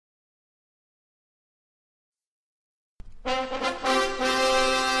Hello,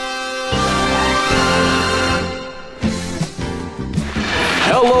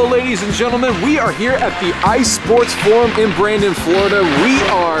 ladies and gentlemen. We are here at the Ice Sports Forum in Brandon, Florida. We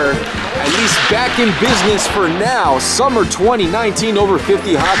are at least back in business for now. Summer 2019 over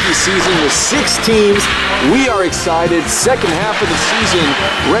 50 hockey season with 6 teams. We are excited. Second half of the season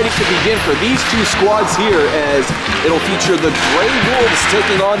ready to begin for these 2 squads here, as it'll feature the Gray Wolves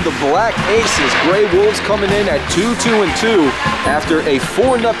taking on the Black Aces. Gray Wolves coming in at 2-2-2 after a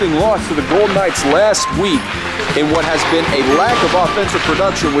 4-0 loss to the Golden Knights last week in what has been a lack of offensive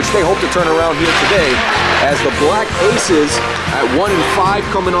production, which they hope to turn around here today, as the Black Aces at 1-5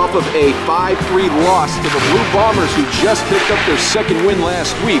 coming off of a 5-3 loss to the Blue Bombers, who just picked up their 2nd win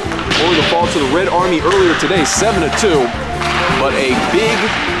last week, only to fall to the Red Army earlier today, 7-2. But a big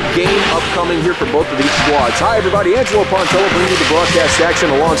game upcoming here for both of these squads. Hi everybody, Angelo Pontello bringing you the broadcast action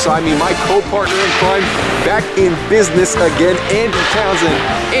alongside me, my co-partner in crime, back in business again, Andy Townsend.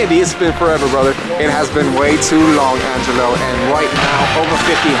 Andy, it's been forever, brother. It has been way too long, Angelo, and right now, over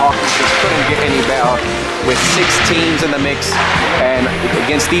 50 hockey just couldn't get any better, with 6 teams in the mix, and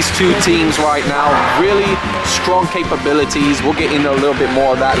against these 2 teams right now, really strong capabilities. We'll get into a little bit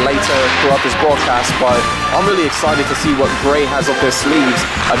more of that later throughout this broadcast, but I'm really excited to see what Gray has up their sleeves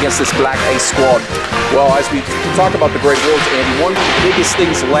against this Black Ace squad. Well, as we talk about the Gray Wolves, Andy, one of the biggest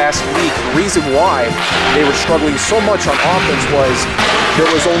things last week, the reason why they were struggling so much on offense was there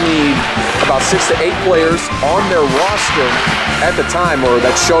was only about 6 to 8 players on their roster at the time, or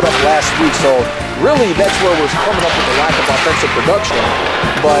that showed up last week. So really, that's where we're coming up with the lack of offensive production.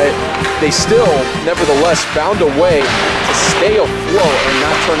 But they still, nevertheless, found a way to stay afloat and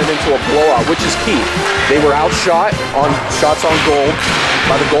not turn it into a blowout, which is key. They were outshot on shots on goal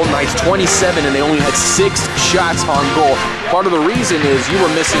by the Golden Knights, 27, and they only had 6 shots on goal. Part of the reason is you were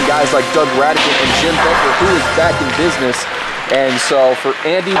missing guys like Doug Radigan and Jim Becker, who is back in business. And so for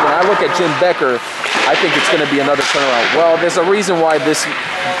Andy, when I look at Jim Becker, I think it's going to be another turnaround. Well, there's a reason why this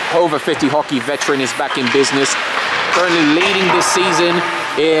over 50 hockey veteran is back in business. Currently leading this season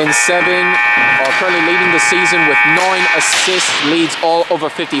in 7, currently leading the season with 9 assists, leads all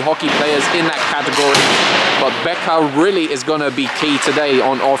over 50 hockey players in that category. But Becker really is going to be key today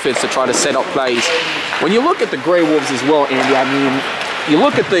on offense to try to set up plays. When you look at the Gray Wolves as well, Andy, I mean, you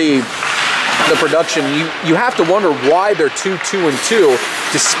look at the production, you have to wonder why they're 2-2-2,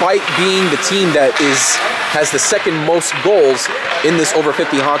 despite being the team that has the 2nd most goals in this over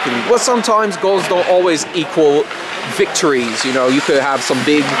 50 hockey league. Well, sometimes goals don't always equal victories. You know, you could have some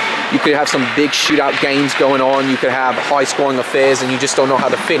big shootout games going on. You could have high scoring affairs, and you just don't know how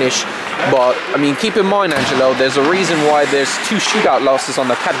to finish. But I mean, keep in mind, Angelo, there's a reason why there's 2 shootout losses on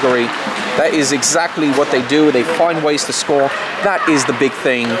the category. That is exactly what they do. They find ways to score. That is the big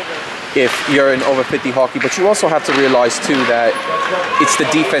thing if you're in over 50 hockey, but you also have to realize too that it's the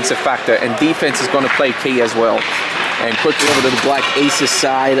defensive factor, and defense is going to play key as well. And quickly over to the Black Aces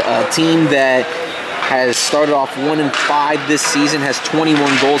side, a team that has started off 1-5 this season, has 21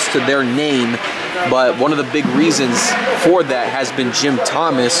 goals to their name, but one of the big reasons for that has been Jim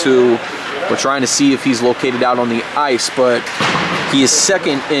Thomas, who we're trying to see if he's located out on the ice, but he is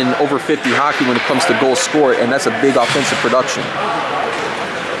 2nd in over 50 hockey when it comes to goals scored, and that's a big offensive production.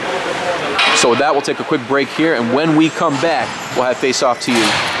 So with that, we'll take a quick break here, and when we come back, we'll have Face Off to you.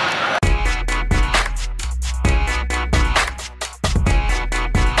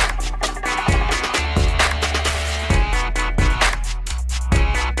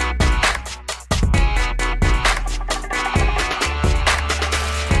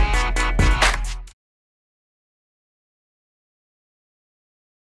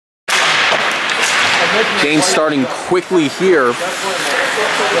 Game starting quickly here,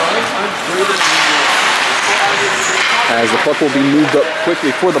 as the puck will be moved up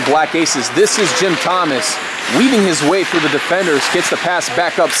quickly for the Black Aces. This is Jim Thomas weaving his way through the defenders, gets the pass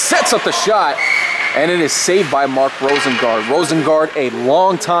back up, sets up the shot, and it is saved by Mark Rosengard. Rosengard, a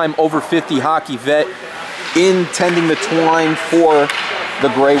long-time over 50 hockey vet, intending the twine for the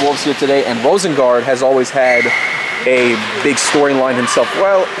Gray Wolves here today, and Rosengard has always had a big storyline himself.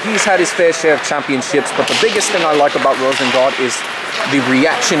 Well, he's had his fair share of championships, but the biggest thing I like about Rosengard is the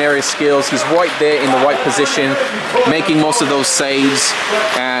reactionary skills. He's right there in the right position, making most of those saves,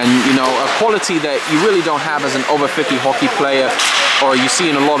 and you know, a quality that you really don't have as an over 50 hockey player, or you see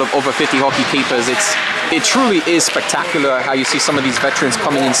in a lot of over 50 hockey keepers. It truly is spectacular how you see some of these veterans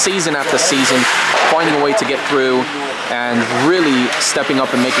coming in season after season, finding a way to get through and really stepping up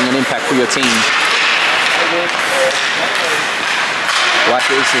and making an impact for your team. Black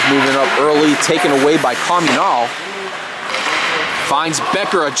Ace is moving up early, taken away by Communal. Finds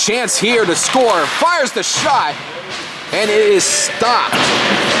Becker a chance here to score, fires the shot, and it is stopped.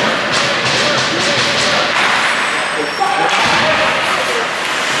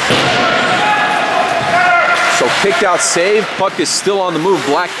 So kicked out save, puck is still on the move.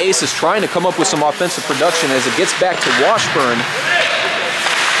 Black Ace is trying to come up with some offensive production as it gets back to Washburn.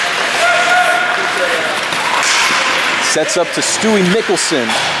 Sets up to Stewie Mickelson,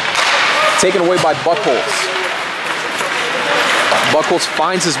 taken away by Buchholz. Buchholz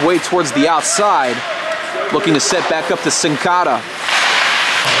finds his way towards the outside, looking to set back up to Sinkata.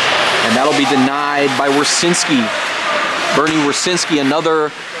 And that'll be denied by Wersinski. Bernie Wersinski,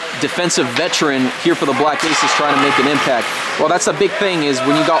 another defensive veteran here for the Black Aces, trying to make an impact. Well, that's a big thing, is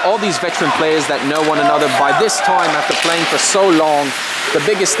when you got all these veteran players that know one another by this time after playing for so long, the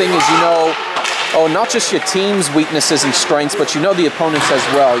biggest thing is, you know, not just your team's weaknesses and strengths, but you know the opponents as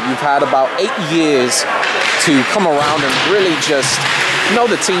well. You've had about 8 years to come around and really just know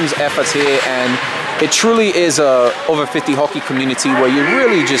the team's efforts here, and it truly is a over 50 hockey community where you're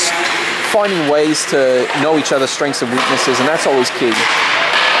really just finding ways to know each other's strengths and weaknesses, and that's always key.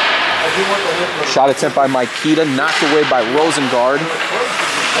 Shot attempt by Mikita, knocked away by Rosengard.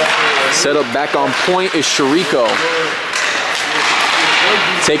 Set up back on point is Chirico.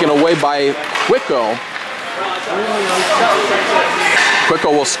 Taken away by Quicko.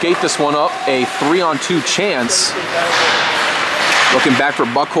 Quicko will skate this one up, a 3-on-2 chance. Looking back for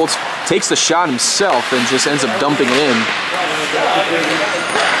Buchholz, takes the shot himself and just ends up dumping it in.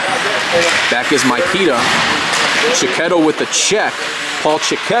 Back is Mikita. Chiquetto with the check. Paul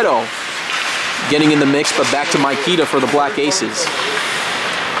Chiquetto getting in the mix, but back to Mikita for the Black Aces.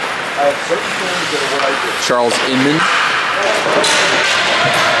 Charles Inman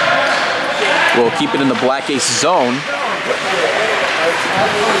will keep it in the Black Ace zone.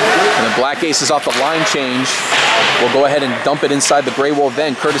 And the Black Aces off the line change will go ahead and dump it inside the Grey Wolf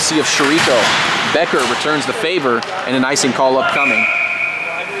end, courtesy of Chirico. Becker returns the favor, and an icing call upcoming.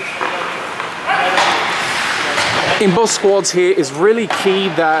 In both squads here is really key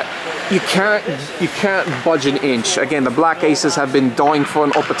that you can't budge an inch. Again, the Black Aces have been dying for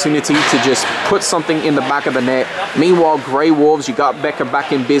an opportunity to just put something in the back of the net. Meanwhile, Grey Wolves, you got Becker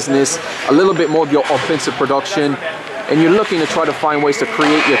back in business, a little bit more of your offensive production, and you're looking to try to find ways to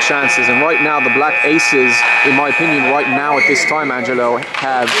create your chances. And right now, the Black Aces, in my opinion, right now at this time, Angelo,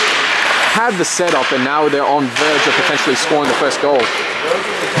 have had the setup, and now they're on verge of potentially scoring the first goal.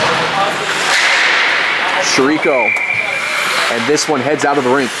 Chirico, and this one heads out of the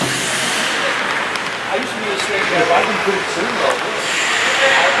rink.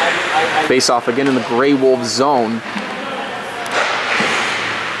 Face off again in the Grey Wolf zone.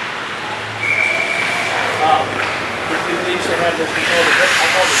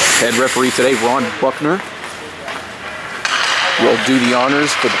 Head referee today, Ron Buckner, will do the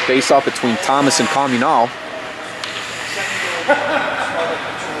honors for the face-off between Thomas and Communal.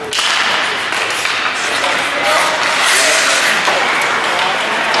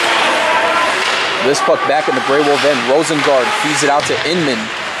 This puck back in the Grey Wolf end. Rosengard feeds it out to Inman.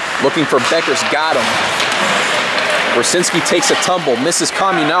 Looking for Becker's, got him. Wersinski takes a tumble, misses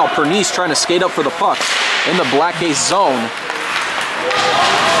Communal. Pernice trying to skate up for the puck in the Black Ace zone.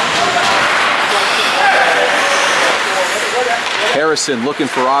 Harrison looking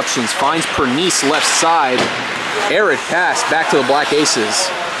for options, finds Pernice left side. Arid pass back to the Black Aces.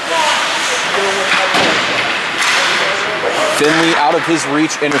 Finley out of his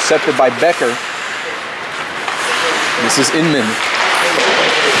reach, intercepted by Becker. This is Inman.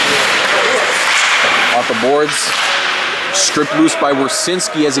 Off the boards. Stripped loose by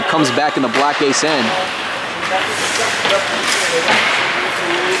Wersinski as he comes back in the Black Ace end.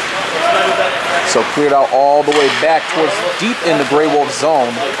 So cleared out all the way back towards deep in the Grey Wolf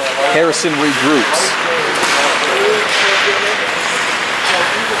zone. Harrison regroups.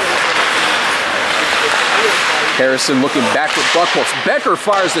 Harrison looking back for Buchholz. Becker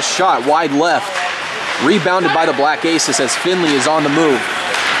fires the shot wide left. Rebounded by the Black Aces as Finley is on the move.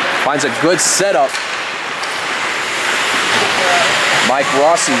 Finds a good setup. Mike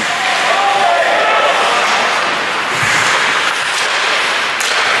Rossi.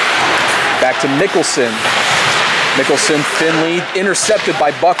 Back to Mickelson. Mickelson, Finley, intercepted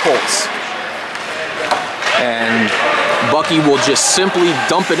by Buchholz. And Bucky will just simply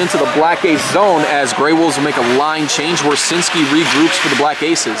dump it into the Black Ace zone as Grey Wolves will make a line change. Wersinski regroups for the Black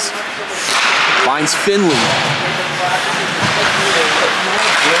Aces. Finds Finley.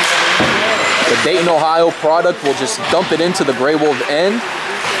 The Dayton, Ohio product will just dump it into the Grey Wolf end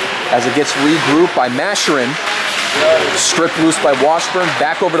as it gets regrouped by Masherin. Stripped loose by Washburn,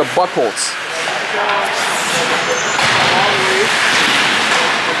 back over to Buchholz.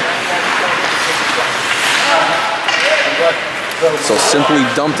 So simply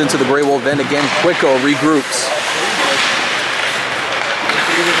dumped into the Grey Wolf end again. Quicko regroups.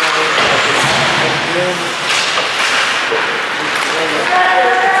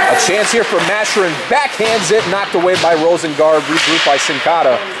 A chance here for Masherin. Backhands it, knocked away by Rosengard. Regrouped by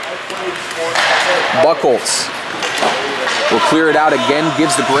Sincata. Buchholz will clear it out again.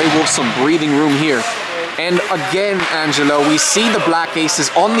 Gives the Grey Wolves some breathing room here. And again, Angelo, we see the Black Aces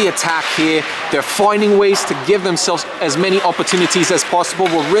on the attack here. They're finding ways to give themselves as many opportunities as possible.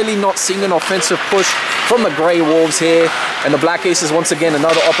 We're really not seeing an offensive push from the Grey Wolves here. And the Black Aces, once again,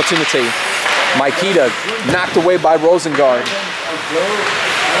 another opportunity. Maikita knocked away by Rosengard.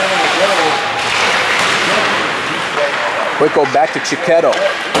 Quicko back to Chiquetto.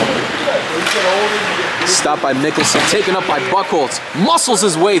 Stopped by Mickelson, taken up by Buchholz. Muscles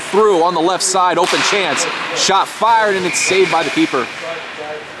his way through on the left side, open chance. Shot fired and it's saved by the keeper.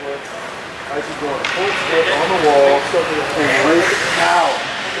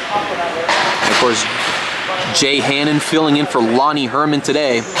 Of course, Jay Hannon filling in for Lonnie Herman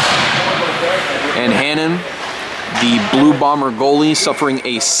today. And Hannon, the Blue Bomber goalie, suffering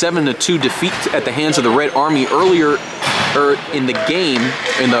a 7-2 defeat at the hands of the Red Army earlier in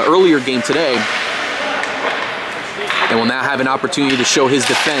the earlier game today. And will now have an opportunity to show his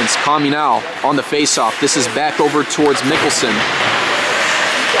defense. Communal on the faceoff. This is back over towards Mickelson.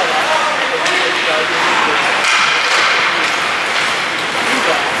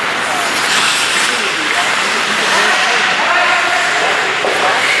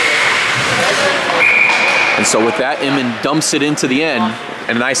 And so with that, Inman dumps it into the end.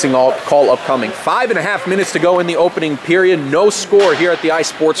 And an icing call upcoming. 5.5 minutes to go in the opening period. No score here at the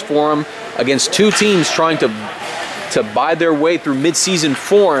iSports Forum against two teams trying to buy their way through mid-season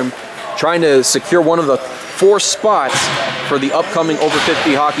form, trying to secure one of the 4 spots for the upcoming over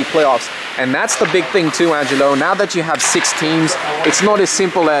 50 hockey playoffs. And that's the big thing too, Angelo. Now that you have 6 teams, it's not as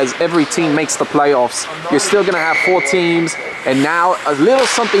simple as every team makes the playoffs. You're still going to have 4 teams, and now a little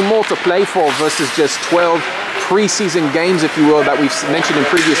something more to play for versus just 12 preseason games, if you will, that we've mentioned in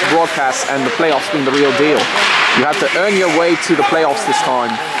previous broadcasts, and the playoffs being the real deal. You have to earn your way to the playoffs this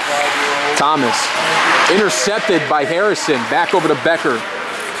time. Thomas, intercepted by Harrison, back over to Becker.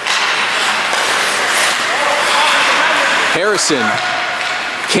 Harrison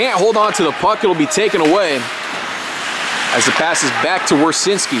can't hold on to the puck, it'll be taken away as the pass is back to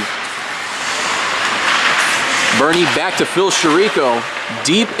Wersinski. Bernie back to Phil Chirico,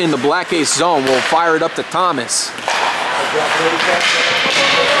 deep in the Black Ace zone, will fire it up to Thomas.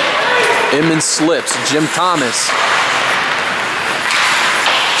 Inman slips, Jim Thomas.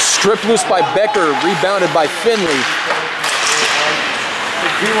 Stripped loose by Becker, rebounded by Finley.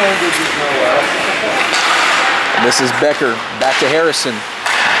 And this is Becker, back to Harrison.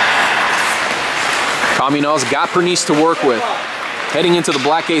 Communal's got Pernice to work with. Heading into the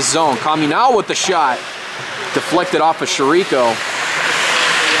Black Ace zone. Communal with the shot. Deflected off of Chirico.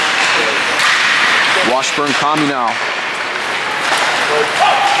 Washburn, Communal.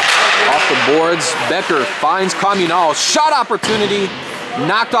 Off the boards, Becker finds Communal. Shot opportunity.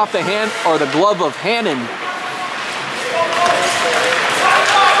 Knocked off the hand or the glove of Hannon.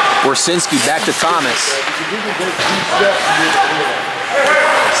 Wersinski back to Thomas.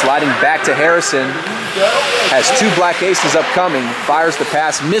 Sliding back to Harrison. Has 2 Black Aces upcoming. Fires the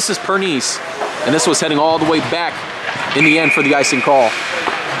pass, misses Pernice. And this was heading all the way back in the end for the icing call.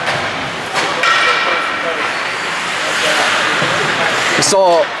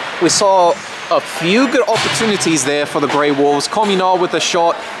 We saw a few good opportunities there for the Grey Wolves. Communal with a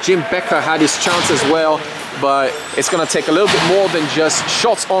shot. Jim Becker had his chance as well, but it's going to take a little bit more than just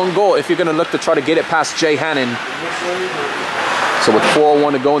shots on goal if you're going to look to try to get it past Jay Hannon. So with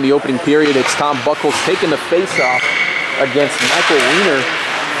 4:01 to go in the opening period, it's Tom Buchholz taking the face-off against Michael Wiener.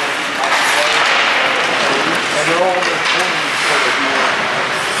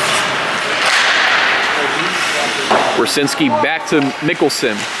 Wersinski back to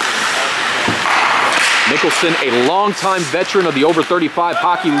Mickelson. Mickelson, a longtime veteran of the Over 35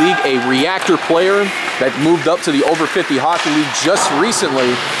 Hockey League, a reactor player that moved up to the Over 50 Hockey League just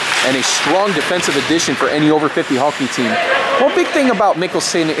recently, and a strong defensive addition for any Over 50 hockey team. One big thing about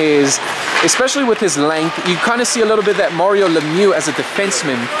Mickelson is, especially with his length, you kind of see a little bit that Mario Lemieux as a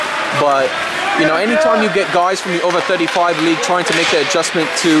defenseman, but you know, anytime you get guys from the Over 35 League trying to make the adjustment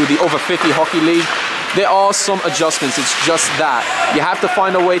to the Over 50 Hockey League, there are some adjustments. It's just that. You have to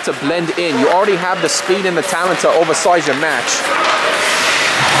find a way to blend in. You already have the speed and the talent to oversize your match.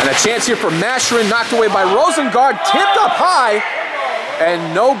 And a chance here for Masherin, knocked away by Rosengard, tipped up high,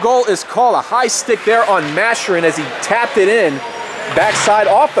 and no goal is called. A high stick there on Masherin as he tapped it in.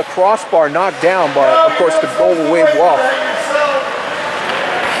 Backside off the crossbar, knocked down, but of course the goal will wave off.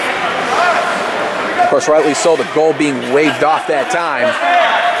 course, rightly so, the goal being waved off that time.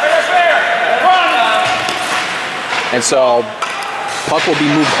 And so, puck will be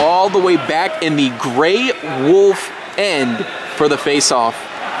moved all the way back in the Gray Wolf end for the face-off.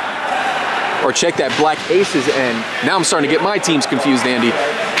 Or check that, Black Aces end. Now I'm starting to get my teams confused, Andy.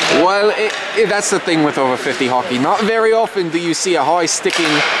 Well, that's the thing with over 50 hockey. Not very often do you see a high stick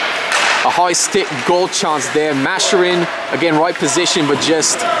goal chance there. Masherin, again, right position, but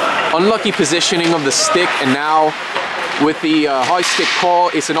just unlucky positioning of the stick. And now with the high stick call,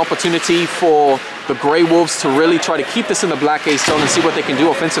 it's an opportunity for the Grey Wolves to really try to keep this in the Black Ace zone and see what they can do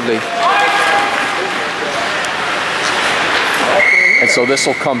offensively. And so this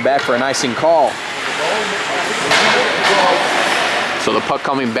will come back for an icing call. So the puck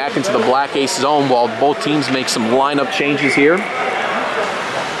coming back into the Black Ace zone while both teams make some lineup changes here.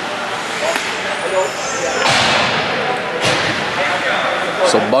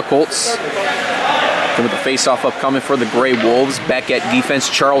 So Buchholz with the face-off upcoming for the Grey Wolves. Back at defense,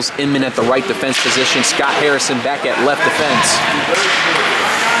 Charles Inman at the right defense position. Scott Harrison back at left defense.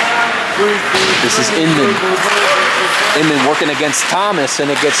 This is Inman. Inman working against Thomas,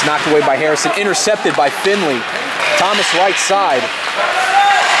 and it gets knocked away by Harrison. Intercepted by Finley. Thomas right side.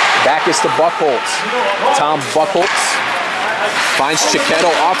 Back is to Buchholz. Tom Buchholz finds Chiquetto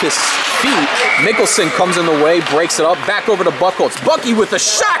off his feet. Mickelson comes in the way, breaks it up. Back over to Buchholz. Bucky with the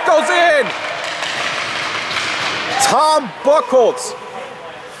shot goes in! Tom Buchholz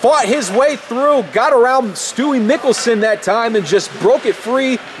fought his way through, got around Stewie Mickelson that time and just broke it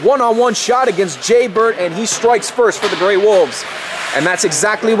free. One-on-one shot against Jay Bird, and he strikes first for the Grey Wolves. And that's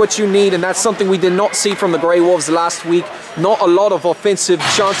exactly what you need, and that's something we did not see from the Grey Wolves last week. Not a lot of offensive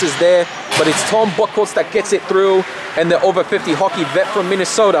chances there, but it's Tom Buchholz that gets it through, and the over 50 hockey vet from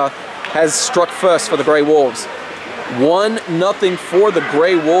Minnesota has struck first for the Grey Wolves. 1-0 for the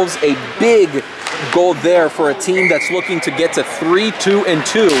Grey Wolves, a big goal there for a team that's looking to get to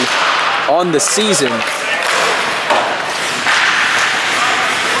 3-2-2 on the season.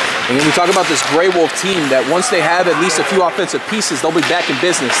 And when we talk about this Grey Wolf team, that once they have at least a few offensive pieces, they'll be back in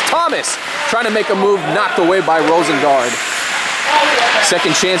business. Thomas trying to make a move, knocked away by Rosengard.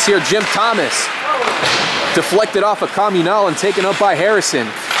 Second chance here, Jim Thomas. Deflected off of Communal and taken up by Harrison.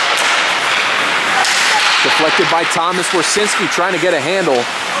 Deflected by Thomas. Wersinski trying to get a handle.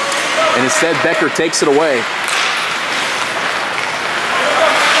 And instead, Becker takes it away.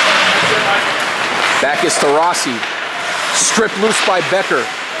 Back is to Rossi. Stripped loose by Becker.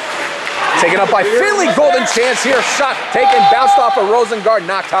 Taken up by Finley. Golden chance here. Shot taken. Bounced off of Rosengard.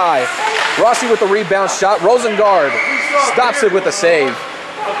 Knocked high. Rossi with the rebound shot. Rosengard stops it with a save.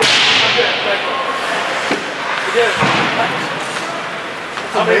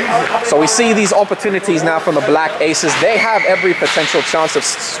 So we see these opportunities now from the Black Aces. They have every potential chance of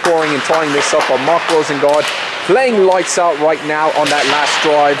scoring and tying this up. But Mark Rosengard playing lights out right now on that last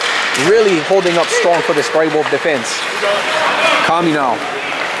drive. Really holding up strong for this Grey Wolf defense. Communal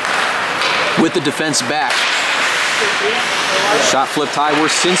with the defense back. Shot flipped high.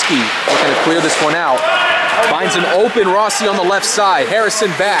 Wersinski looking to clear this one out. Finds an open Rossi on the left side.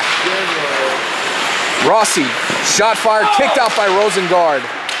 Harrison back. Rossi, shot fired, kicked out by Rosengard.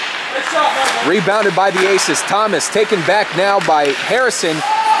 Rebounded by the Aces. Thomas taken back now by Harrison.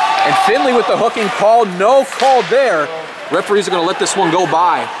 And Finley with the hooking call. No call there. Referees are going to let this one go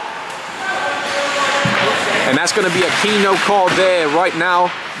by. And that's going to be a key no call there right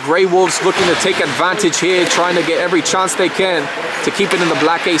now. Grey Wolves looking to take advantage here, trying to get every chance they can to keep it in the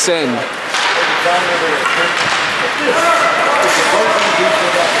Black Ace end.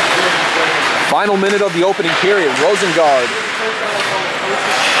 Final minute of the opening period. Rosengard.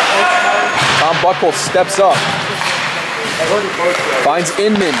 Tom Buchholz steps up. Finds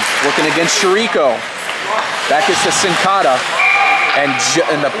Inman working against Chirico. Back is to Sincata.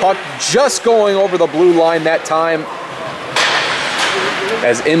 And the puck just going over the blue line that time,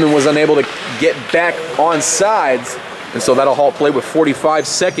 as Inman was unable to get back on sides. And so that'll halt play with 45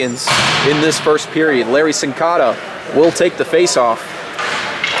 seconds in this first period. Larry Sincata will take the face-off.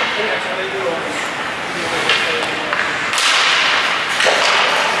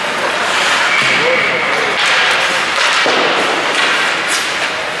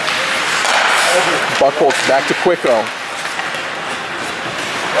 Buchholz back to Quicko.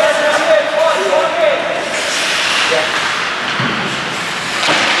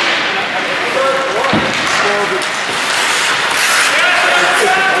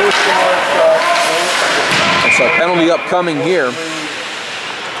 And so penalty upcoming here.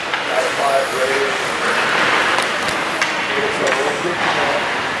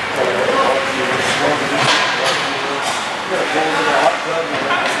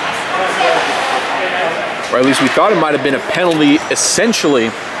 or at least we thought it might have been a penalty essentially.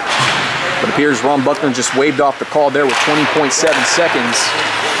 But it appears Ron Buckner just waved off the call there with 20.7 seconds.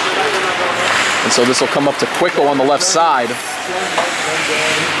 And so this will come up to Quicko on the left side.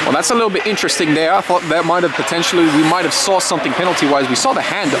 Well, that's a little bit interesting there. I thought that might have potentially, we might have saw something penalty-wise. We saw the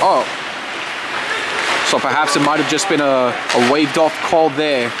hand up. So perhaps it might have just been a waved off call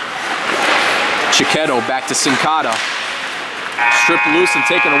there. Chiquetto back to Sincata. Stripped loose and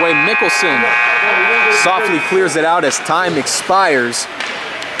taken away. Mickelson softly clears it out as time expires.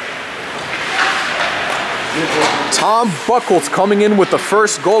 Tom Buchholz coming in with the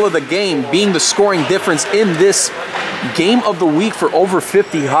first goal of the game, being the scoring difference in this game of the week for over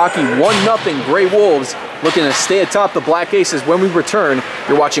 50 hockey. 1-0 Grey Wolves looking to stay atop the Black Aces. When we return,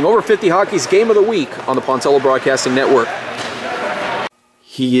 you're watching Over 50 Hockey's Game of the Week on the Pontello Broadcasting Network.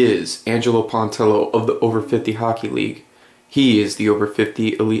 He is Angelo Pontello of the Over 50 Hockey League. He is the Over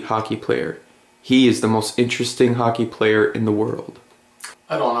 50 elite hockey player. He is the most interesting hockey player in the world.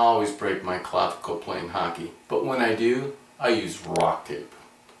 I don't always break my clavicle playing hockey, but when I do, I use rock tape.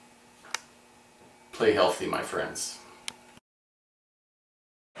 Play healthy, my friends.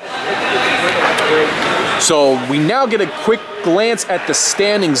 So we now get a quick glance at the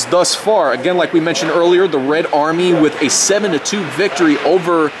standings thus far. Again, like we mentioned earlier, the Red Army with a 7-2 victory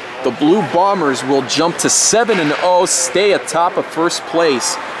over the Blue Bombers will jump to 7-0, stay atop of first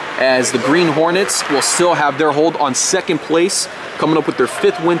place, as the Green Hornets will still have their hold on second place, coming up with their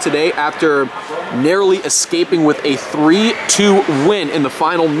 5th win today after narrowly escaping with a 3-2 win in the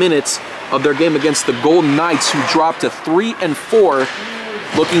final minutes of their game against the Golden Knights, who dropped to 3-4,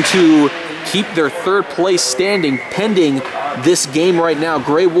 looking to keep their 3rd place standing pending this game right now.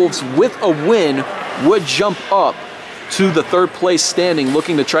 Grey Wolves with a win would jump up to the 3rd place standing,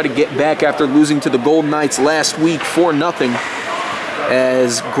 looking to try to get back after losing to the Golden Knights last week 4-0.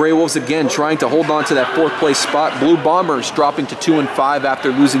 As Grey Wolves again trying to hold on to that 4th place spot. Blue Bombers dropping to 2-5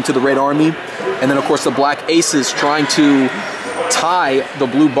 after losing to the Red Army. And then of course the Black Aces trying to tie the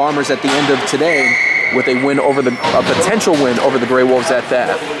Blue Bombers at the end of today with a win over a potential win over the Grey Wolves at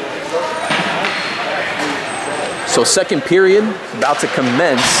that. So second period about to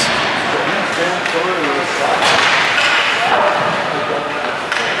commence.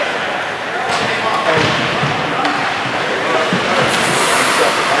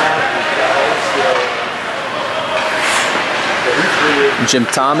 Jim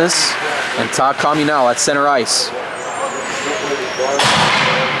Thomas and Todd Communal at center ice.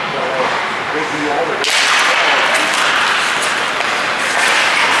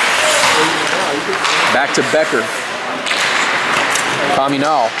 Back to Becker.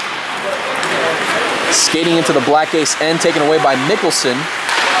 Communal skating into the Black Ace end, taken away by Mickelson.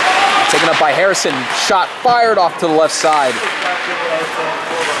 Taken up by Harrison. Shot fired off to the left side.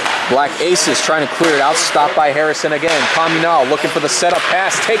 Black Aces trying to clear it out, stopped by Harrison again. Communal looking for the setup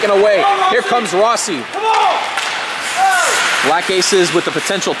pass, taken away. Here comes Rossi. Black Aces with the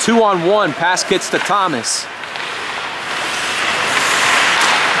potential 2-on-1, pass gets to Thomas.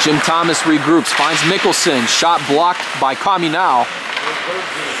 Jim Thomas regroups, finds Mickelson, shot blocked by Communal.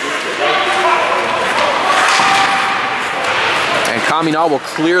 And Communal will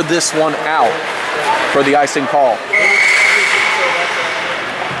clear this one out for the icing call.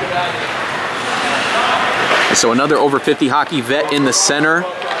 So another over 50 hockey vet in the center.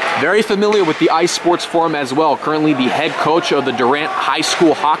 Very familiar with the Ice Sports Forum as well. Currently the head coach of the Durant High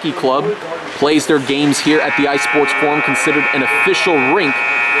School Hockey Club. Plays their games here at the Ice Sports Forum, considered an official rink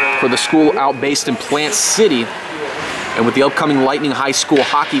for the school out based in Plant City. And with the upcoming Lightning High School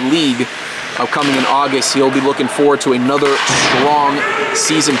Hockey League upcoming in August, he'll be looking forward to another strong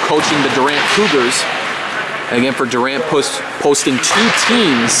season coaching the Durant Cougars. And again, for Durant posting 2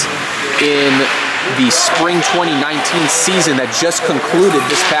 teams in the spring 2019 season that just concluded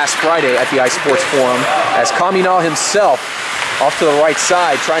this past Friday at the Ice Sports Forum, as Communal himself off to the right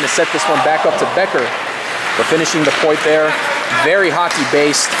side trying to set this one back up to Becker. But finishing the point there, very hockey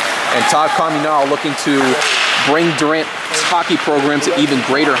based, and Todd Communal looking to bring Durant's hockey program to even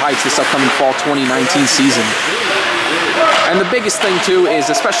greater heights this upcoming fall 2019 season. And the biggest thing too is,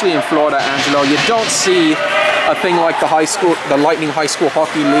 especially in Florida, Angelo, you don't see a thing like the Lightning High School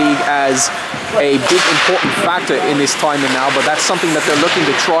Hockey League as a big important factor in this time and now, but that's something that they're looking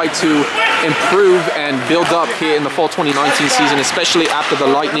to try to improve and build up here in the fall 2019 season, especially after the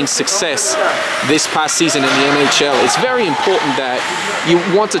Lightning's success this past season in the NHL. It's very important that you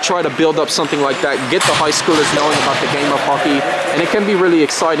want to try to build up something like that, get the high schoolers knowing about the game of hockey, and it can be really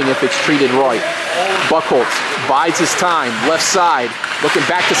exciting if it's treated right. Buchholz bides his time, left side, looking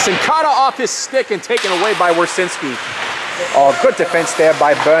back to Sincata off his stick and taken away by Wersinski. Oh, good defense there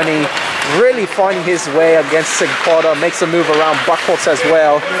by Bernie. Really finding his way against Sincata. Makes a move around Buckholz as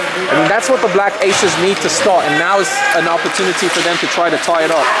well. I mean, that's what the Black Aces need to start. And now is an opportunity for them to try to tie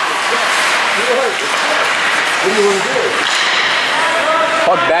it up.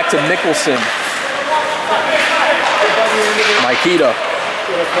 Puck back to Mickelson. Nikita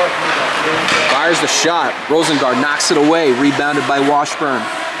fires the shot. Rosengard knocks it away. Rebounded by Washburn.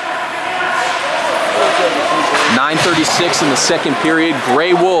 9:36 in the second period.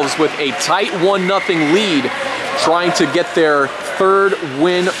 Gray Wolves with a tight 1-0 lead, trying to get their third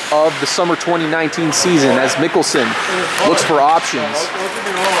win of the summer 2019 season as Mickelson looks for options.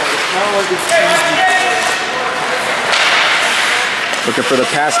 Looking for the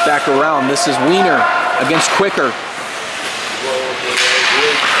pass back around. This is Wiener against Quicker.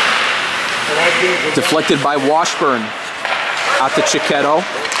 Deflected by Washburn. Out to Chiquetto.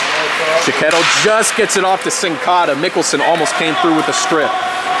 Chiquetto just gets it off to Sincata. Mickelson almost came through with a strip.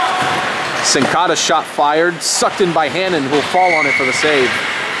 Sincata shot fired, sucked in by Hannon, who will fall on it for the save.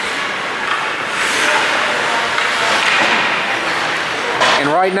 And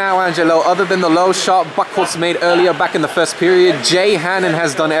right now, Angelo, other than the low shot Buckholz made earlier back in the first period, Jay Hannon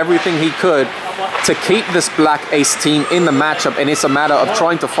has done everything he could to keep this Black Ace team in the matchup, and it's a matter of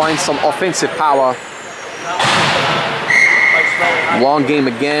trying to find some offensive power. Long game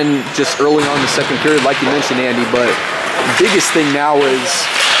again, just early on in the second period, like you mentioned, Andy, but the biggest thing now is,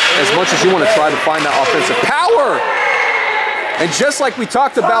 as much as you want to try to find that offensive power, and just like we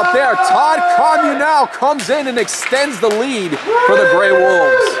talked about there, Todd Communal comes in and extends the lead for the Gray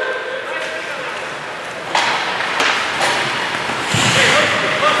Wolves.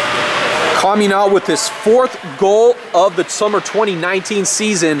 Communal with his 4th goal of the summer 2019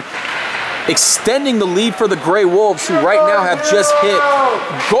 season, extending the lead for the Gray Wolves, who right now have just hit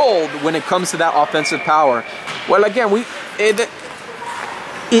gold when it comes to that offensive power. Well, again,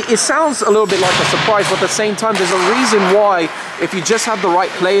 it sounds a little bit like a surprise, but at the same time, there's a reason why, if you just have the right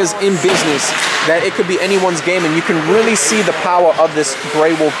players in business, that it could be anyone's game, and you can really see the power of this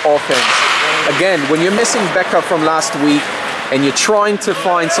Gray Wolf offense. Again, when you're missing Becca from last week, and you're trying to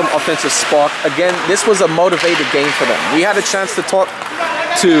find some offensive spark, again, this was a motivated game for them. We had a chance to talk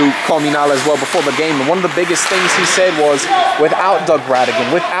to Communal as well before the game, and one of the biggest things he said was, without Doug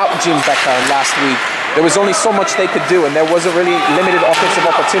Radigan, without Jim Becker last week, there was only so much they could do, and there wasn't really limited offensive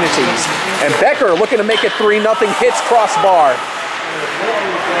opportunities. And Becker looking to make it 3-0, hits crossbar.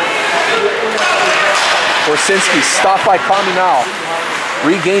 Korsinski stopped by Communal,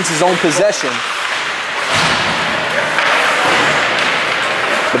 regains his own possession.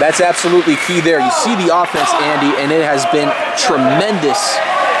 But that's absolutely key there. You see the offense, Andy, and it has been tremendous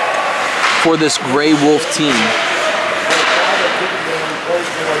for this Gray Wolf team.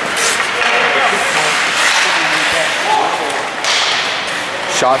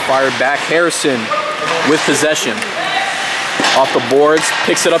 Shot fired back. Harrison with possession. Off the boards,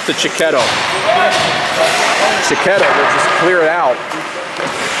 picks it up to Chiquetto. Chiquetto will just clear it out.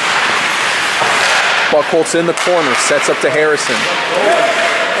 Buckholz in the corner, sets up to Harrison.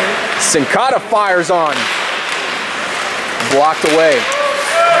 Sincata fires on. Blocked away.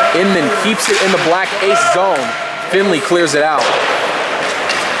 Inman keeps it in the Black Ace zone. Finley clears it out.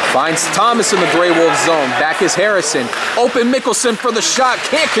 Finds Thomas in the Gray Wolf zone. Back is Harrison. Open Mickelson for the shot.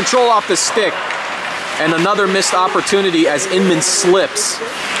 Can't control off the stick. And another missed opportunity as Inman slips.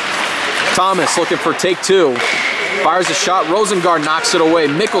 Thomas looking for take 2. Fires a shot. Rosengard knocks it away.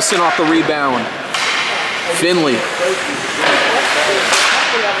 Mickelson off the rebound. Finley.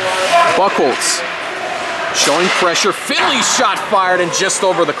 Buckholz showing pressure. Finley's shot fired and just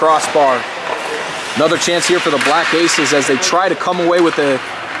over the crossbar. Another chance here for the Black Aces as they try to come away with a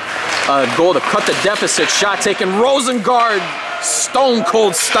goal to cut the deficit. Shot taken. Rosengard, stone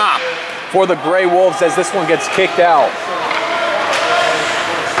cold stop for the Gray Wolves as this one gets kicked out.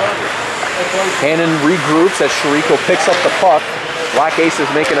 Hannon regroups as Shariko picks up the puck. Black Aces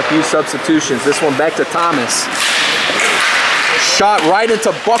making a few substitutions. This one back to Thomas. Shot right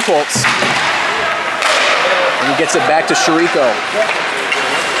into Buckholz. And he gets it back to Shariko.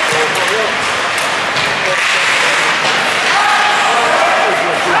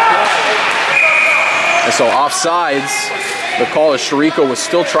 And so offsides, the call is Shariko was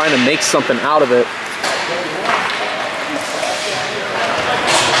still trying to make something out of it.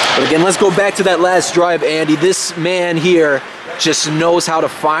 But again, let's go back to that last drive, Andy. This man here just knows how to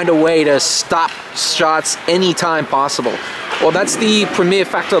find a way to stop shots anytime possible. Well, that's the premier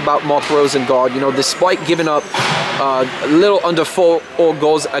factor about Mark Rosengard. You know, despite giving up a little under 4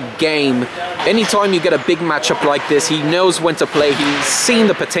 goals a game, anytime you get a big matchup like this, he knows when to play. He's seen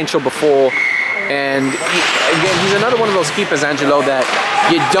the potential before. And again, he's another one of those keepers, Angelo, that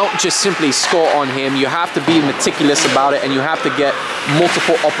you don't just simply score on him. You have to be meticulous about it, and you have to get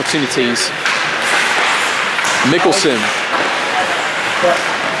multiple opportunities. Mickelson.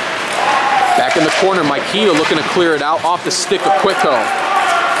 Back in the corner, Mikita looking to clear it out off the stick of Quicko.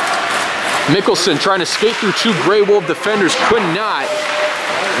 Mickelson trying to skate through two Grey Wolf defenders, could not.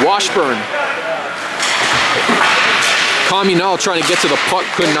 Washburn. Comunal trying to get to the puck,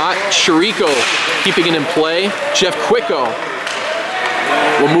 could not. Chirico keeping it in play. Jeff Quicko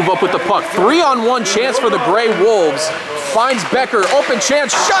will move up with the puck. 3-on-1 chance for the Grey Wolves. Finds Becker, open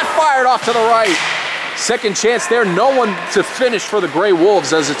chance, shot fired off to the right. Second chance there, no one to finish for the Grey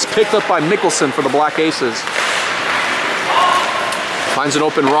Wolves as it's picked up by Mickelson for the Black Aces. Finds an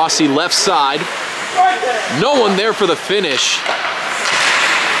open Rossi left side. No one there for the finish.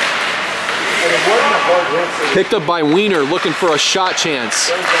 Picked up by Wiener, looking for a shot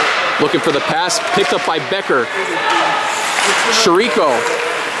chance. Looking for the pass, picked up by Becker. Chirico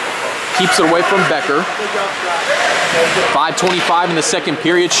keeps it away from Becker. 5:25 in the second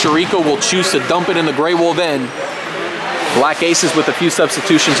period. Chirico will choose to dump it in the Grey Wolf end. Black Aces with a few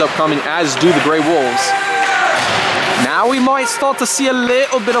substitutions upcoming, as do the Grey Wolves. Now we might start to see a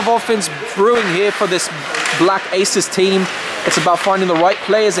little bit of offense brewing here for this Black Aces team. It's about finding the right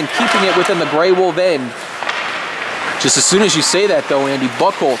players and keeping it within the Grey Wolf end. Just as soon as you say that though, Andy,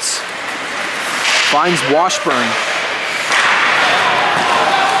 Buchholz finds Washburn.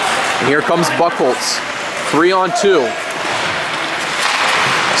 And here comes Buchholz. 3-on-2.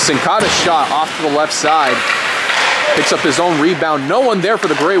 Sincata's shot off to the left side. Picks up his own rebound. No one there for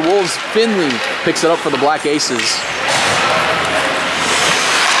the Grey Wolves. Finley picks it up for the Black Aces.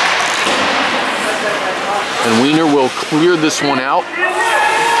 And Wiener will clear this one out.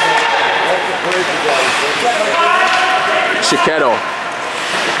 Chiquetto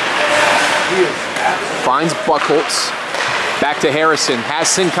finds Buchholz. Back to Harrison. Has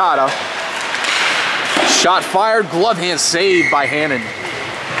Sincata. Shot fired. Glove hand saved by Hannon.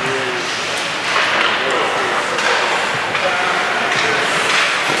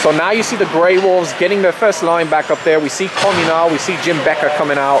 So now you see the Grey Wolves getting their first line back up there. We see Comunal, we see Jim Becker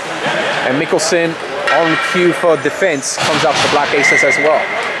coming out, and Mickelson on cue for defense comes out for the Black Aces as well.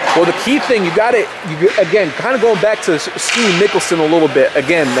 Well, the key thing, you got it, again, kind of going back to Stu Mickelson a little bit.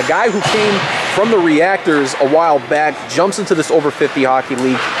 Again, the guy who came from the Reactors a while back, jumps into this over 50 hockey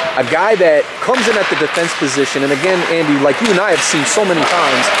league. A guy that comes in at the defense position. And again, Andy, like you and I have seen so many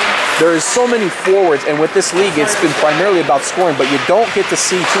times, there is so many forwards, and with this league, it's been primarily about scoring, but you don't get to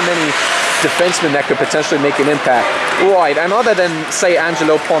see too many defensemen that could potentially make an impact. Right, and other than, say,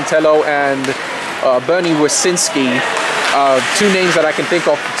 Angelo Pontello and Bernie Wyszynski, two names that I can think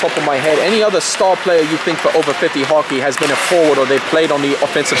off the top of my head. Any other star player you think for over 50 hockey has been a forward or they've played on the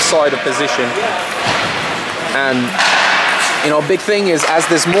offensive side of position. And, you know, a big thing is as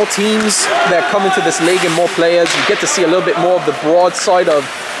there's more teams that come into this league and more players, you get to see a little bit more of the broad side of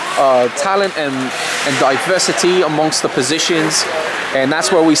talent and diversity amongst the positions. And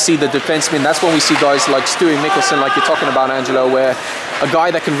that's where we see the defensemen. That's when we see guys like Stewie Mickelson, like you're talking about, Angelo, where a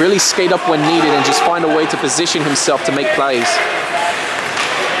guy that can really skate up when needed and just find a way to position himself to make plays.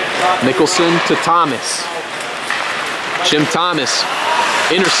 Mickelson to Thomas. Jim Thomas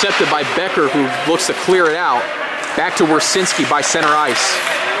intercepted by Becker, who looks to clear it out. Back to Wyszynski by center ice.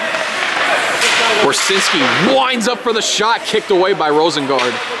 Wyszynski winds up for the shot, kicked away by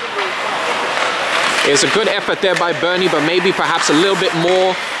Rosengard. It's a good effort there by Bernie, but maybe perhaps a little bit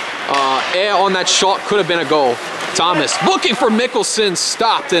more air on that shot could have been a goal. Thomas looking for Mickelson,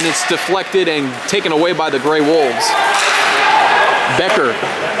 stopped, and it's deflected and taken away by the Grey Wolves. Becker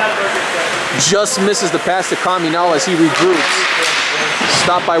just misses the pass to Comunal as he regroups.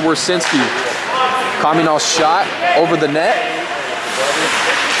 Stopped by Wyszynski. Comunal's shot over the net.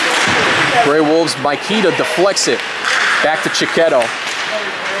 Grey Wolves, Mikita deflects it. Back to Chiquetto.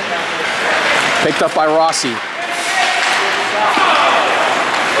 Picked up by Rossi.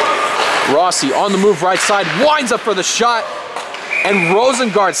 Rossi on the move right side, winds up for the shot, and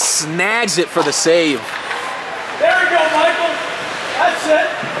Rosengard snags it for the save. There we go, Michael. That's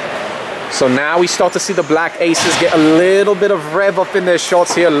it. So now we start to see the Black Aces get a little bit of rev up in their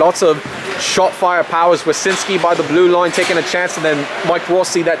shots here. Lots of shot fire powers. Wyszynski by the blue line taking a chance, and then Mike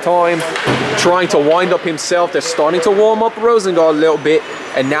Rossi that time trying to wind up himself. They're starting to warm up Rosengard a little bit,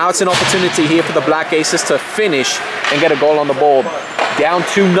 and now it's an opportunity here for the Black Aces to finish and get a goal on the board. Down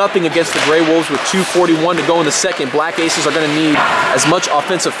 2-0 against the Grey Wolves with 2:41 to go in the second. Black Aces are going to need as much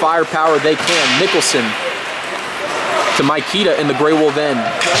offensive firepower they can. Mickelson to Mikita in the Grey Wolf end.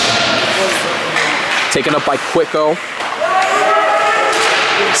 Taken up by Quicko.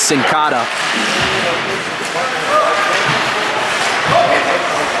 Sincata.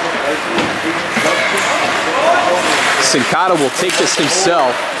 Sincata will take this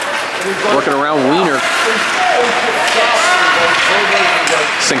himself, working around Wiener.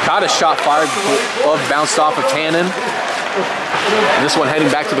 Sincata shot fired, bounced off of Tannen. And this one heading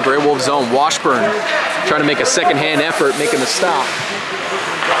back to the Grey Wolves zone. Washburn trying to make a second-hand effort, making the stop.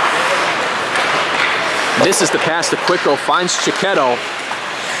 This is the pass to Quicko, finds Chiquetto.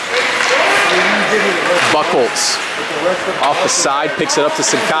 Buckholz off the side, picks it up to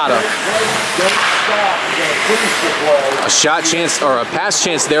Sincata. A shot chance, or a pass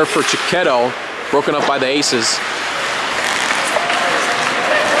chance there for Chiquetto, broken up by the Aces.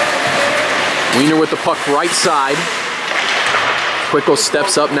 Wiener with the puck right side. Quicko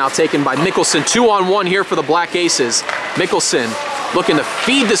steps up, now taken by Mickelson. 2-on-1 here for the Black Aces. Mickelson looking to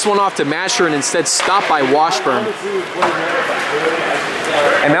feed this one off to Masher and instead stopped by Washburn.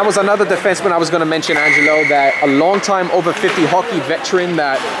 And that was another defenseman I was going to mention, Angelo, that a long-time over 50 hockey veteran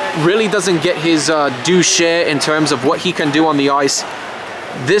that really doesn't get his due share in terms of what he can do on the ice.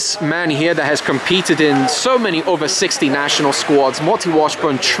 This man here that has competed in so many over 60 national squads, Marty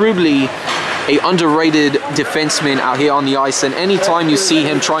Washburn, truly a underrated defenseman out here on the ice. And anytime you see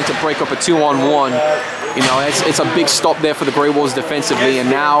him trying to break up a 2-on-1, you know, it's a big stop there for the Grey Wolves defensively. And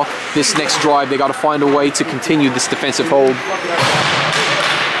now this next drive, they got to find a way to continue this defensive hold.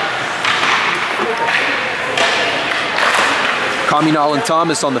 Communal and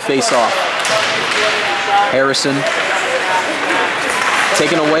Thomas on the face-off. Harrison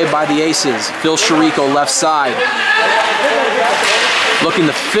taken away by the Aces. Phil Chirico left side. Looking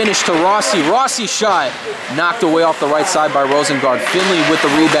to finish to Rossi. Rossi shot knocked away off the right side by Rosengard. Finley with the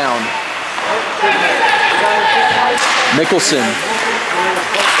rebound. Mickelson.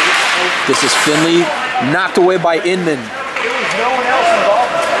 This is Finley, knocked away by Inman.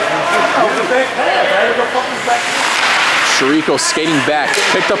 Chirico skating back,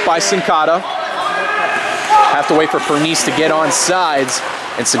 picked up by Sincata. Have to wait for Pernice to get on sides,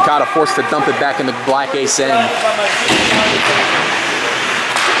 and Sincata forced to dump it back in the Black Ace end.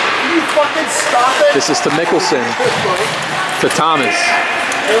 This is to Mickelson, to Thomas.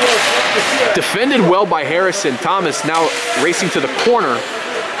 Defended well by Harrison. Thomas now racing to the corner.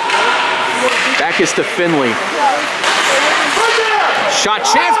 Back is to Finley. Shot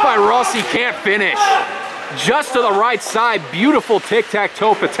chance by Rossi, can't finish. Just to the right side, beautiful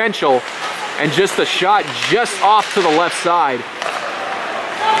tic-tac-toe potential. And just a shot just off to the left side.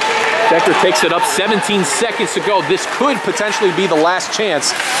 Becker takes it up, 17 seconds to go. This could potentially be the last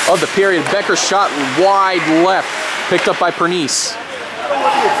chance of the period. Becker shot wide left, picked up by Pernice.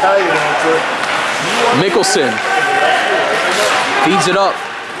 Mickelson feeds it up.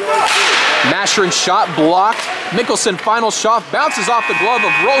 Masherin shot blocked. Mickelson final shot bounces off the glove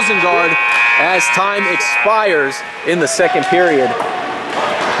of Rosengard as time expires in the second period.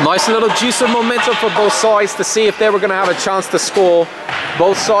 Nice little juice of momentum for both sides to see if they were going to have a chance to score.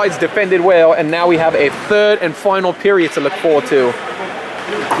 Both sides defended well, and now we have a third and final period to look forward to.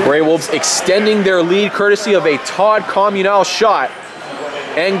 Grey Wolves extending their lead courtesy of a Todd Communal shot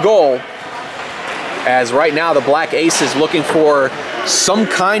and goal. As right now the Black Aces looking for some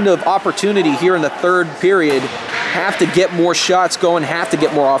kind of opportunity here in the third period. Have to get more shots going, have to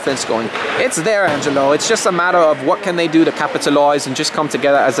get more offense going. It's there, Angelo. It's just a matter of what can they do to capitalize and just come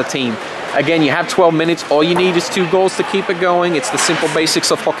together as a team. Again, you have 12 minutes. All you need is 2 goals to keep it going. It's the simple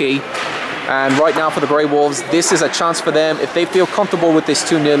basics of hockey. And right now for the Grey Wolves, this is a chance for them, if they feel comfortable with this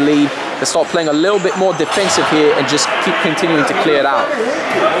 2-0 lead, to start playing a little bit more defensive here and just keep continuing to clear it out.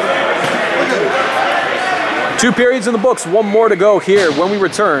 2 periods in the books, 1 more to go here when we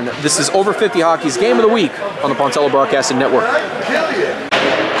return. This is Over 50 Hockey's Game of the Week on the Pontello Broadcasting Network.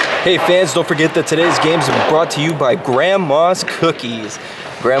 Hey fans, don't forget that today's games are brought to you by Grandma's Cookies.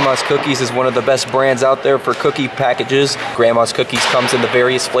 Grandma's Cookies is one of the best brands out there for cookie packages. Grandma's Cookies comes in the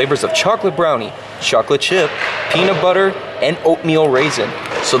various flavors of chocolate brownie, chocolate chip, peanut butter, and oatmeal raisin.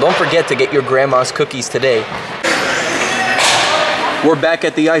 So don't forget to get your Grandma's Cookies today. We're back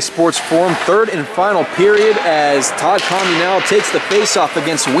at the Ice Sports Forum, third and final period as Todd Communal takes the face-off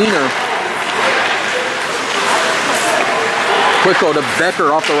against Wiener. Quicko to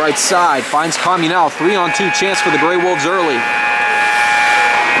Becker off the right side, finds Communal, 3-on-2 chance for the Grey Wolves early.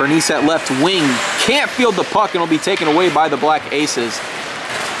 Pernice at left wing, can't field the puck and will be taken away by the Black Aces.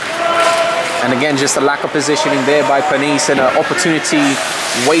 And again, just a lack of positioning there by Pernice and an opportunity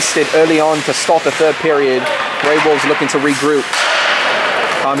wasted early on to start the third period. Grey Wolves looking to regroup.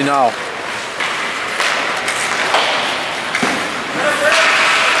 Communal.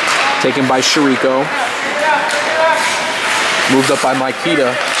 Taken by Chirico. Moved up by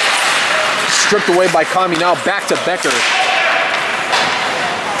Maikita. Stripped away by Kami, now back to Becker.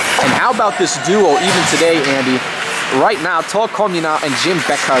 And how about this duo even today, Andy? Right now, Todd Komina and Jim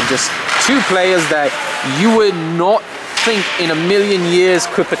Becker, just two players that you would not think in a million years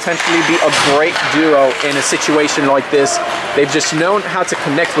could potentially be a great duo in a situation like this. They've just known how to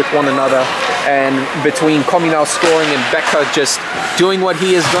connect with one another, and between Komina scoring and Becker just doing what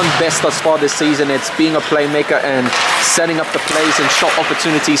he has done best thus far this season, it's being a playmaker and setting up the plays and shot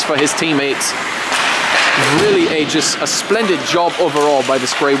opportunities for his teammates. Really just a splendid job overall by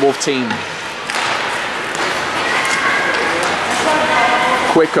this Grey Wolf team.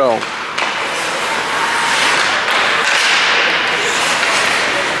 Quicko.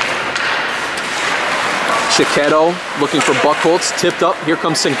 Chiquetto looking for Buckholz, tipped up. Here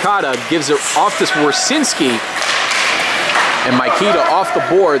comes Sinkata, gives it off to Wersinski. And Maikita off the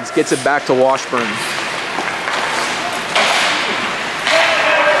boards, gets it back to Washburn.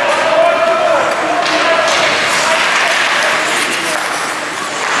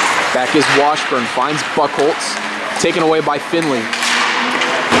 Back is Washburn, finds Buckholz, taken away by Finley.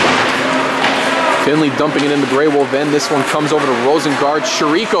 Finley dumping it in the Grey Wolf end. This one comes over to Rosengard.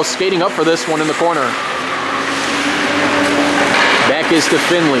 Chirico skating up for this one in the corner. Back is to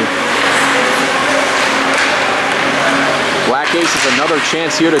Finley. Black Ace is another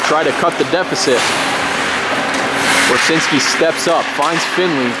chance here to try to cut the deficit. Wersinski steps up, finds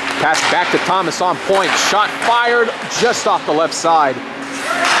Finley. Pass back to Thomas on point. Shot fired just off the left side.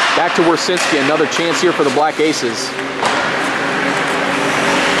 Back to Wersinski, another chance here for the Black Aces.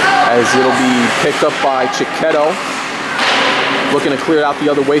 As it'll be picked up by Chiquetto. Looking to clear it out the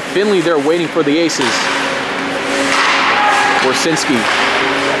other way. Finley there waiting for the Aces. Wersinski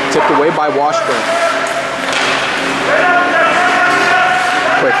tipped away by Washburn.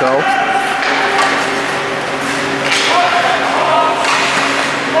 Quicko.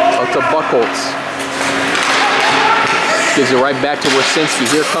 Up to Buckholz. Gives it right back to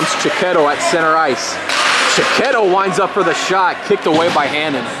Wersinski. Here comes Chiquetto at center ice. Chiquetto winds up for the shot, kicked away by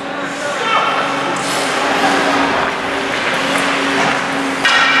Hannon.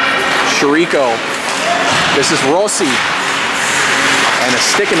 Chirico. This is Rossi. And a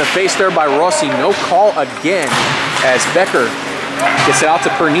stick in the face there by Rossi. No call again as Becker gets it out to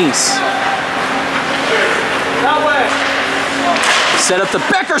Pernice. Set up the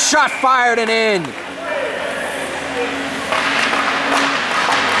Becker, shot fired and in.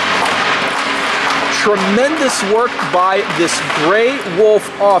 Tremendous work by this Grey Wolf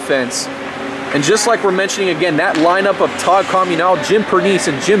offense. And just like we're mentioning again, that lineup of Todd Comunal, Jim Pernice,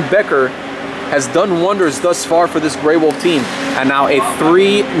 and Jim Becker has done wonders thus far for this Grey Wolf team. And now a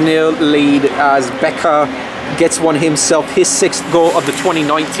 3-0 lead as Becker gets one himself, his 6th goal of the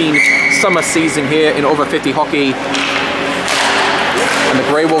 2019 summer season here in over 50 hockey. And the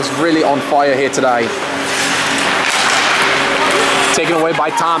Grey Wolves really on fire here today. Taken away by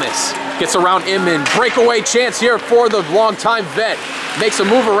Thomas. Gets around Inman. Breakaway chance here for the longtime vet. Makes a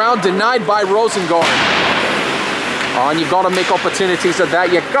move around, denied by Rosengard. And you've got to make opportunities of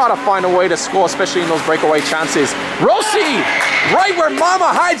that. You've got to find a way to score, especially in those breakaway chances. Rossi, right where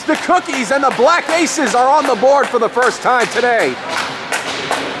Mama hides the cookies, and the Black Aces are on the board for the first time today.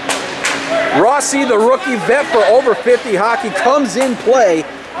 Rossi, the rookie vet for over 50 hockey, comes in play,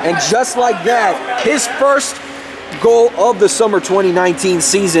 and just like that, his first goal of the summer 2019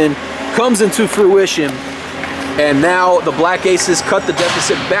 season comes into fruition. And now the Black Aces cut the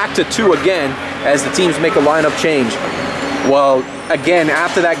deficit back to 2 again as the teams make a lineup change. Well, again,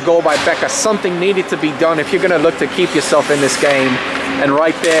 after that goal by Becca, something needed to be done if you're going to look to keep yourself in this game. And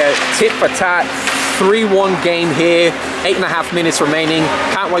right there, tit for tat, 3-1 game here, 8.5 minutes remaining.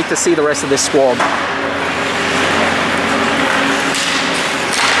 Can't wait to see the rest of this squad.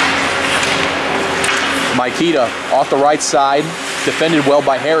 Maikita off the right side, defended well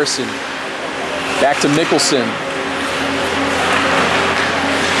by Harrison. Back to Mickelson.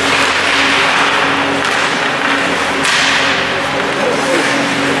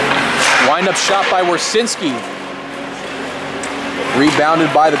 Wind-up shot by Wersinski.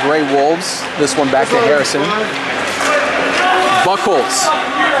 Rebounded by the Grey Wolves. This one back to Harrison. Buckholz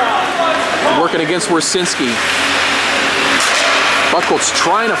working against Wersinski. Buckholz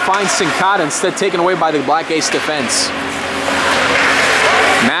trying to find Sinkata, instead taken away by the Black Ace defense.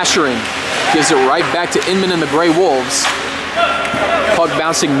 Masherin gives it right back to Inman and the Grey Wolves. Puck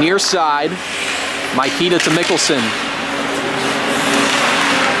bouncing near side. Maikita to Mickelson.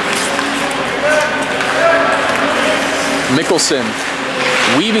 Mickelson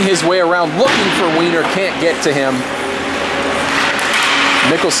weaving his way around, looking for Wiener, can't get to him.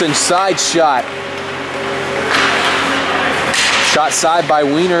 Mickelson side shot. Shot side by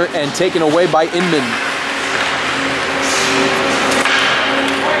Wiener and taken away by Inman.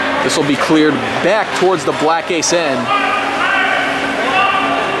 This will be cleared back towards the Black Ace end.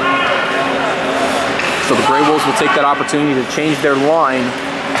 So the Grey Wolves will take that opportunity to change their line.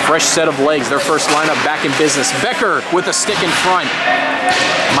 Fresh set of legs, their first lineup back in business. Becker with a stick in front.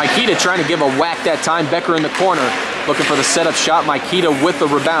 Maikita trying to give a whack that time. Becker in the corner, looking for the setup shot. Maikita with the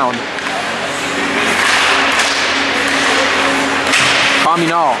rebound.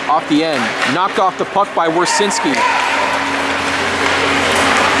 Kaminal off the end, knocked off the puck by Wersinski.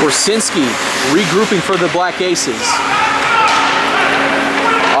 Wersinski regrouping for the Black Aces.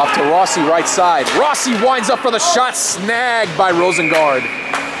 Off to Rossi, right side. Rossi winds up for the shot, snagged by Rosengard.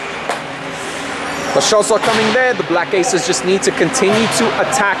 The shots are coming there. The Black Aces just need to continue to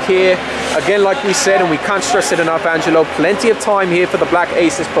attack here. Again, like we said, and we can't stress it enough, Angelo, plenty of time here for the Black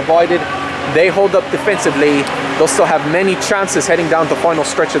Aces, provided they hold up defensively. They'll still have many chances heading down the final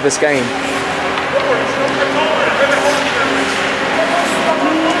stretch of this game.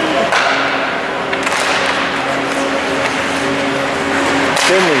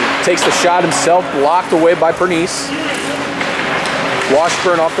 Finley takes the shot himself, blocked away by Pernice.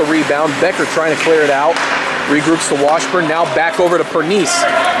 Washburn off the rebound. Becker trying to clear it out. Regroups to Washburn, now back over to Pernice.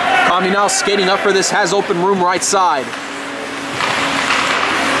 Kaminal skating up for this, has open room right side.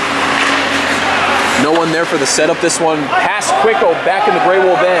 No one there for the setup. This one past Quicko back in the Grey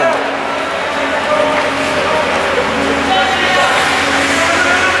Wolf end.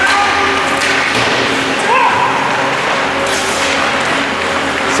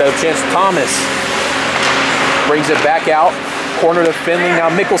 Setup chance, Thomas brings it back out. Corner to Finley, now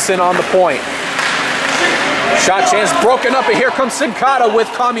Mickelson on the point. Shot chance broken up, and here comes Sincata with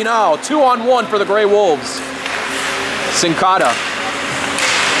Kaminal. 2-on-1 for the Grey Wolves. Sincata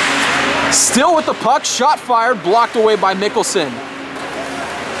still with the puck, shot fired, blocked away by Mickelson.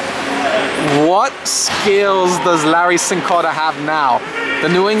 What skills does Larry Sincata have now? The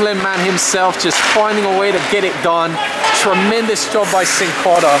New England man himself just finding a way to get it done. Tremendous job by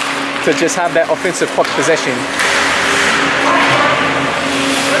Sincata to just have that offensive puck possession.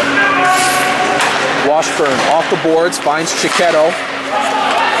 Washburn off the boards, finds Chiquetto.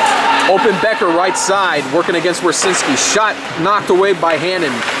 Open Becker right side, working against Wersinski. Shot knocked away by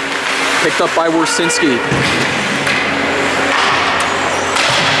Hannon. Picked up by Wersinski.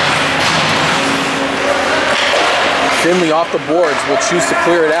 Finley off the boards, will choose to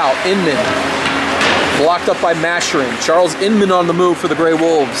clear it out. Inman blocked up by Masherin. Charles Inman on the move for the Grey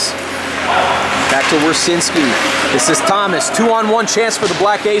Wolves. Back to Wersinski. This is Thomas. 2-on-1 chance for the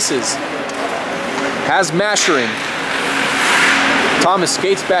Black Aces. Has Masherin. Thomas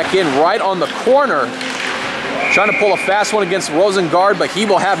skates back in right on the corner. Trying to pull a fast one against Rosengard, but he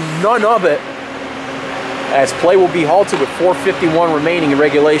will have none of it, as play will be halted with 4:51 remaining in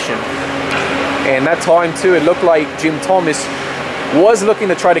regulation. And that time too, it looked like Jim Thomas was looking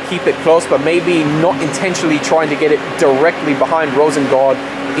to try to keep it close, but maybe not intentionally trying to get it directly behind Rosengard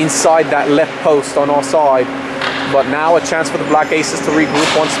inside that left post on our side. But now a chance for the Black Aces to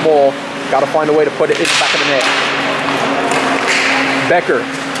regroup once more. Got to find a way to put it in the back of the net. Becker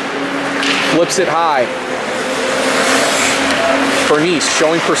flips it high. Pernice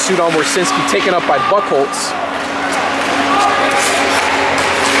showing pursuit on Wersinski, taken up by Buchholz.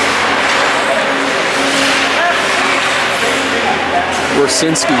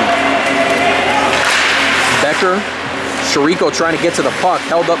 Wersinski. Becker. Chirico trying to get to the puck,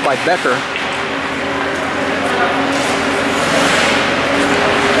 held up by Becker.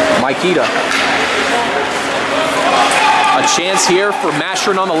 Maikita. A chance here for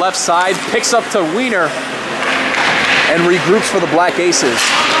Masherin on the left side. Picks up to Wiener and regroups for the Black Aces.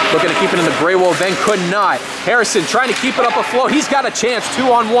 Looking to keep it in the Grey Wolves end, could not. Harrison trying to keep it up afloat. He's got a chance,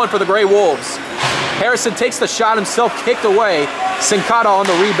 2-on-1 for the Grey Wolves. Harrison takes the shot himself, kicked away. Sincata on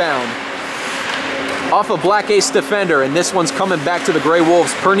the rebound. Off a Black Ace defender, and this one's coming back to the Grey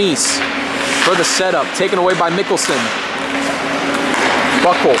Wolves. Pernice for the setup, taken away by Mickelson.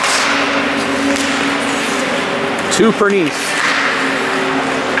 Buchholz. To Pernice.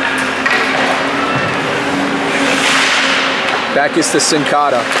 Back is to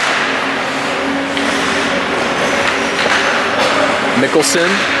Sincata. Mickelson.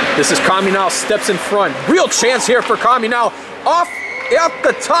 This is Kaminal, steps in front. Real chance here for Kaminal. Off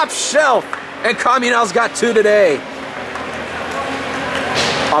the top shelf. And Kaminal's got two today.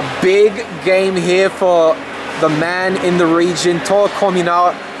 A big game here for the man in the region. Tor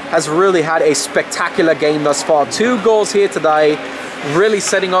Kaminal has really had a spectacular game thus far. 2 goals here today. Really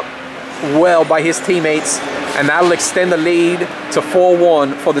setting up well by his teammates. and that'll extend the lead to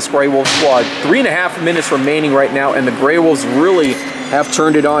 4-1 for this Grey Wolves squad. 3.5 minutes remaining right now, and the Grey Wolves really have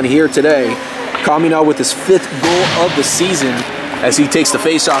turned it on here today. Kamina with his 5th goal of the season as he takes the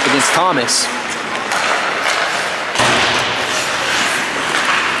face-off against Thomas.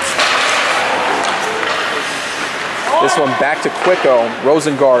 This one back to Quicko.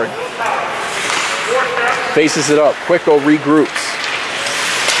 Rosengard faces it up. Quicko regroups.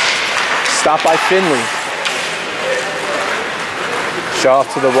 Stop by Finley. Shot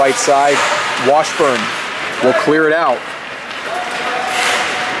off to the right side. Washburn will clear it out.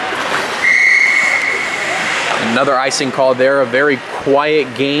 Another icing call there. A very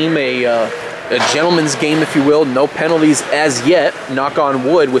quiet game. A gentleman's game, if you will. No penalties as yet. Knock on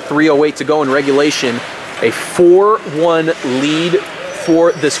wood with 3:08 to go in regulation. A 4-1 lead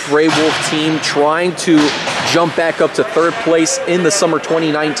for this Grey Wolf team, trying to jump back up to 3rd place in the summer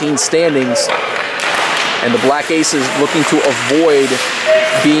 2019 standings. And the Black Aces looking to avoid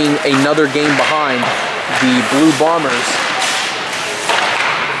being another game behind the Blue Bombers.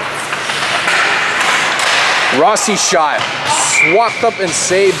 Rossi shot, swapped up and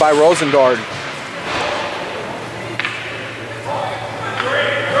saved by Rosengard.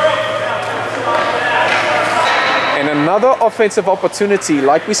 Another offensive opportunity.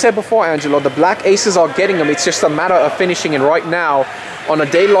 Like we said before, Angelo, the Black Aces are getting them. It's just a matter of finishing. And right now, on a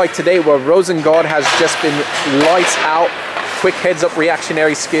day like today where Rosengard has just been lights out, quick heads-up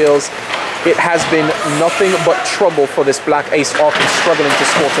reactionary skills, it has been nothing but trouble for this Black Ace offense struggling to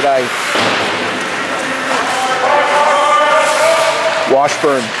score today.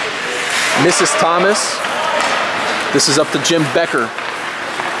 Washburn misses Thomas. This is up to Jim Becker.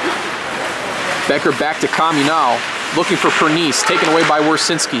 Becker back to Kaminal. Looking for Pernice, taken away by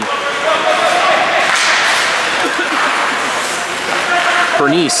Wersinski.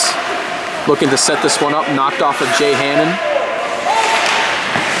 Pernice looking to set this one up, knocked off of Jay Hannon.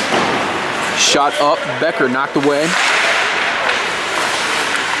 Shot up, Becker knocked away.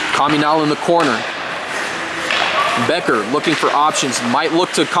 Kaminal in the corner. Becker looking for options, might look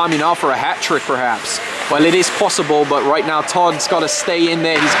to Kaminal for a hat trick perhaps. Well, it is possible, but right now Todd's got to stay in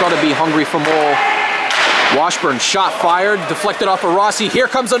there. He's got to be hungry for more. Washburn, shot fired, deflected off of Rossi. Here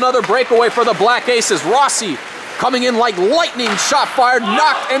comes another breakaway for the Black Aces. Rossi coming in like lightning, shot fired,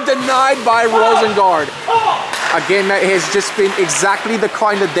 knocked and denied by Rosengard. Again, that has just been exactly the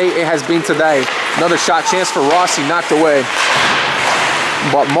kind of day it has been today. Another shot chance for Rossi, knocked away.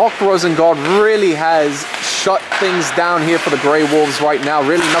 But Mark Rosengard really has shut things down here for the Grey Wolves right now.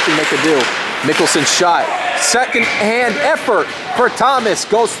 Really nothing they could do. Mickelson shot. Second hand effort for Thomas,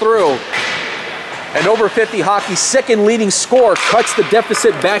 goes through. And Over 50 Hockey's second leading score cuts the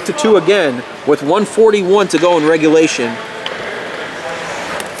deficit back to 2 again with 1:41 to go in regulation.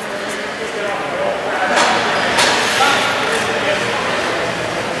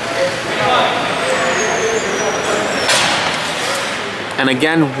 And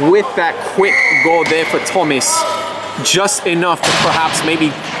again, with that quick goal there for Thomas, just enough to perhaps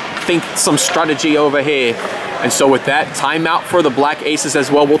maybe think some strategy over here. And so with that, timeout for the Black Aces as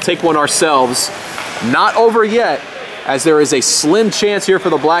well. We'll take one ourselves. Not over yet, as there is a slim chance here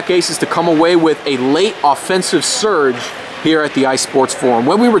for the Black Aces to come away with a late offensive surge here at the Ice Sports Forum.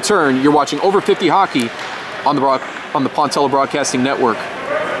 When we return, you're watching Over 50 Hockey on the Pontello Broadcasting Network.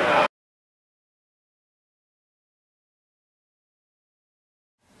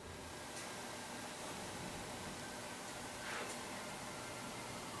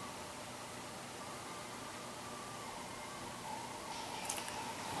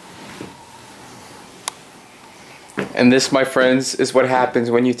 And this, my friends, is what happens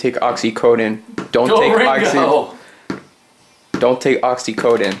when you take oxycodone. Don't take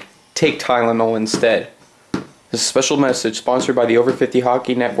oxycodone. Take Tylenol instead. This is a special message sponsored by the Over 50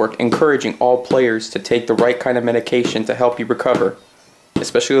 Hockey Network, encouraging all players to take the right kind of medication to help you recover.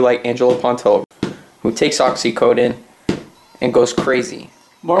 Especially like Angelo Pontello, who takes oxycodone and goes crazy.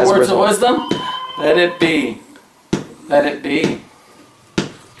 More words of wisdom? Let it be. Let it be.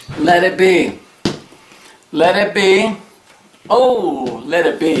 Let it be. Let it be. Oh, let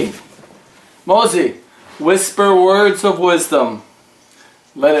it be. Mosey, whisper words of wisdom.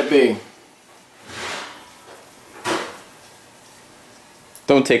 Let it be.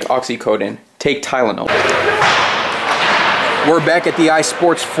 Don't take oxycodone. Take Tylenol. We're back at the Ice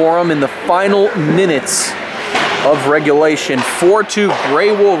Sports Forum in the final minutes of regulation. 4-2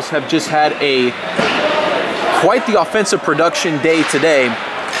 Grey Wolves have just had quite the offensive production day today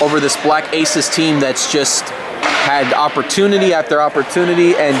over this Black Aces team that's just had opportunity after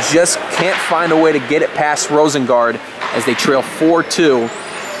opportunity and just can't find a way to get it past Rosengard as they trail 4-2.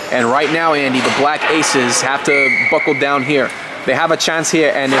 And right now, Andy, the Black Aces have to buckle down here. They have a chance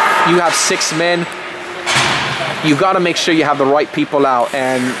here, and if you have 6 men, you got to make sure you have the right people out.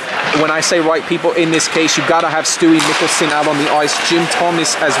 And when I say right people, in this case, you got to have Stewie Nicholson out on the ice, Jim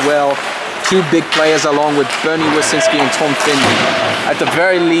Thomas as well. 2 big players along with Bernie Wasinski and Tom Finley. At the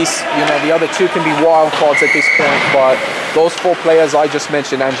very least, you know, the other 2 can be wild cards at this point, but those 4 players I just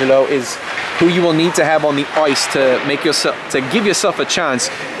mentioned, Angelo, is who you will need to have on the ice to make yourself, to give yourself a chance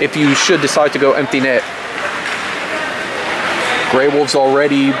if you should decide to go empty net. Grey Wolves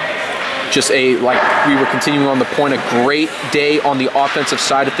already just like we were continuing on the point, a great day on the offensive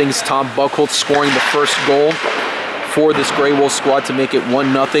side of things. Tom Buchholz scoring the first goal for this Grey Wolves squad to make it 1-0,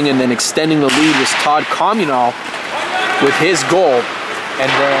 and then extending the lead was Todd Communal with his goal.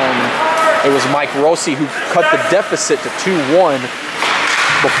 And then it was Mike Rossi who cut the deficit to 2-1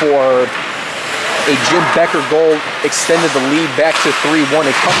 before a Jim Becker goal extended the lead back to 3-1,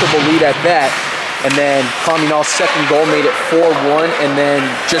 a comfortable lead at that. And then Communal's second goal made it 4-1. And then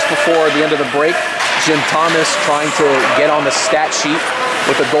just before the end of the break, Jim Thomas trying to get on the stat sheet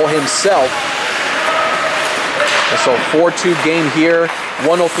with a goal himself. And so 4-2 game here,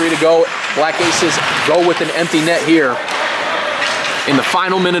 1:03 to go. Black Aces go with an empty net here. In the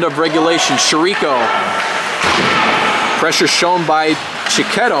final minute of regulation, Chirico. Pressure shown by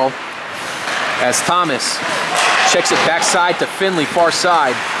Chiquetto as Thomas checks it backside to Finley, far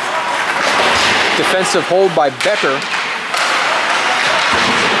side. Defensive hold by Becker.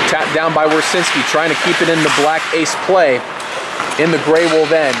 Tapped down by Wersinski, trying to keep it in the Black Ace play in the Grey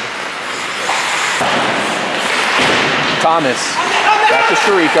Wolf end. Thomas, back to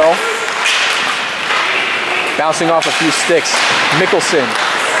Chirico. Bouncing off a few sticks. Mickelson,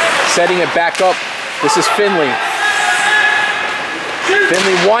 setting it back up. This is Finley.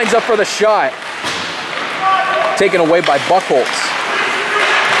 Finley winds up for the shot. Taken away by Buchholz.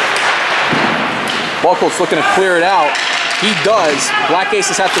 Buchholz looking to clear it out. He does. Black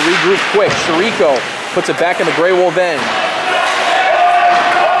Aces have to regroup quick. Chirico puts it back in the Grey Wolf end.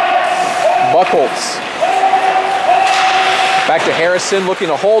 Buchholz. Back to Harrison, looking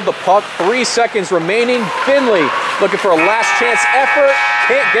to hold the puck. 3 seconds remaining. Finley looking for a last chance effort.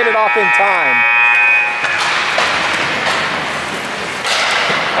 Can't get it off in time.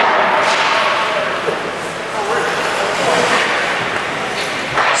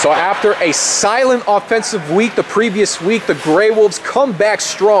 So after a silent offensive week the previous week, the Grey Wolves come back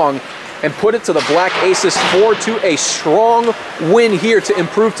strong and put it to the Black Aces 4-2, a strong win here to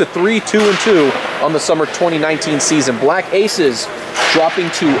improve to 3-2-2 on the summer 2019 season. Black Aces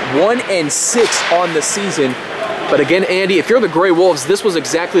dropping to 1-6 on the season. But again, Andy, if you're the Grey Wolves, this was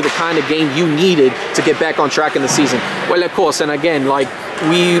exactly the kind of game you needed to get back on track in the season. Well, of course, and again, like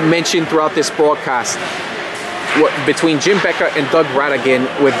we mentioned throughout this broadcast, between Jim Becker and Doug Radigan,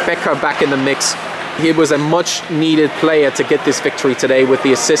 with Becker back in the mix, he was a much needed player to get this victory today with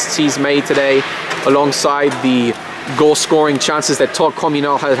the assists he's made today, alongside the goal scoring chances that Todd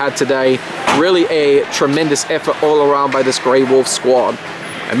Communal had today. Really a tremendous effort all around by this Grey Wolf squad.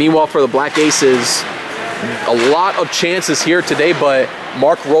 And meanwhile for the Black Aces, a lot of chances here today, but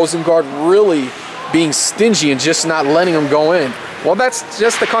Mark Rosengard really being stingy and just not letting them go in. Well, that's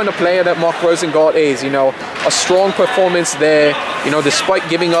just the kind of player that Mark Rosengard is, you know, a strong performance there, you know, despite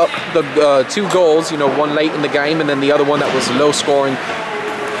giving up the 2 goals, you know, one late in the game and then the other one that was low scoring.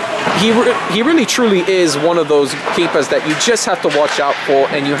 He really truly is one of those keepers that you just have to watch out for,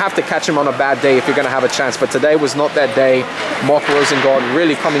 and you have to catch him on a bad day if you're going to have a chance. But today was not that day. Mark Rosengard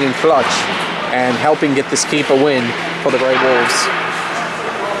really coming in clutch and helping get this keeper win for the Grey Wolves.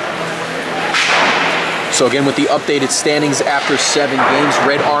 So again, with the updated standings after 7 games,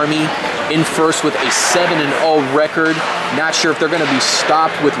 Red Army in first with a 7-0 record. Not sure if they're going to be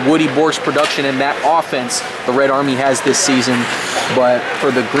stopped with Woody Borg's production and that offense the Red Army has this season. But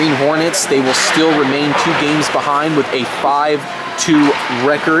for the Green Hornets, they will still remain 2 games behind with a 5-2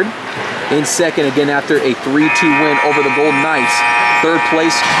 record. In second, again, after a 3-2 win over the Golden Knights. Third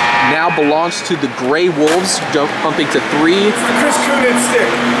place now belongs to the Grey Wolves, jumping to 3. It's the Chris Kunitz stick.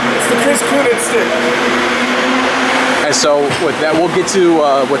 It's the Chris Kunitz stick. And so with that, we'll get to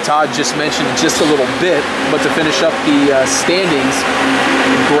what Todd just mentioned in just a little bit. But to finish up the standings,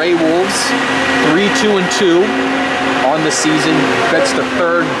 Grey Wolves 3-2-2 on the season. That's the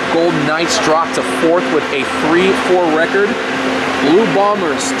 3rd. Golden Knights dropped to 4th with a 3-4 record. Blue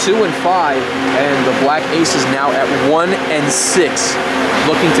Bombers 2-5, and the Black Aces now at 1-6,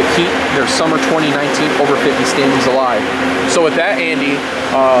 looking to keep their summer 2019 over 50 standings alive. So with that, Andy,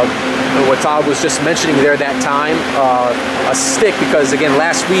 what Todd was just mentioning there that time, a stick, because again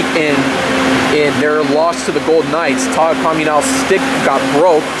last week in their loss to the Golden Knights, Todd Comunal's stick got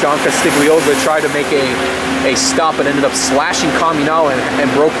broke. John Castiglione tried to make a stop and ended up slashing Comunal and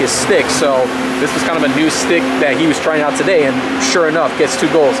broke his stick. So this was kind of a new stick that he was trying out today, and sure enough, gets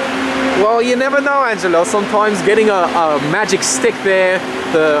 2 goals. Well, you never know, Angelo. Sometimes getting a magic stick there,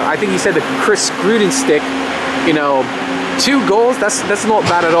 I think he said the Chris Gruden stick, you know, 2 goals, that's not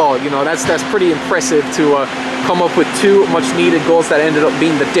bad at all. You know, that's pretty impressive to come up with 2 much needed goals that ended up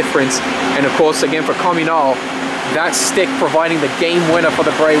being the difference. And of course, again, for Comunal, that stick providing the game winner for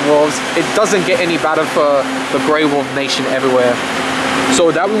the Grey Wolves. It doesn't get any better for the Grey Wolf Nation everywhere. So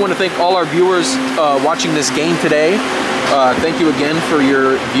with that, we want to thank all our viewers watching this game today. Thank you again for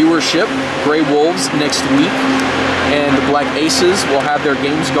your viewership. Grey Wolves next week, and the Black Aces will have their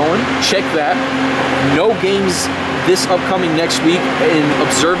games going. Check that. No games this upcoming next week in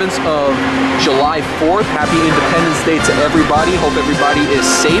observance of July 4th. Happy Independence Day to everybody. Hope everybody is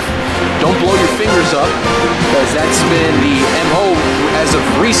safe. Don't blow your fingers up, because that's been the MO as of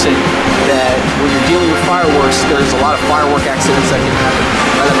recent, that when you're dealing with fireworks, there's a lot of firework accidents that can happen.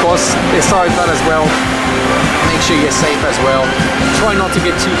 And of course, it's always done as well. Make sure you're safe as well. Try not to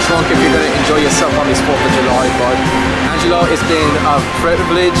get too drunk if you're going to enjoy yourself on this 4th of July, but Angelo, it's been a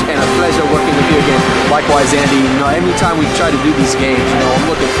privilege and a pleasure working with you again. Likewise, Andy, you know, every time we try to do these games, you know, I'm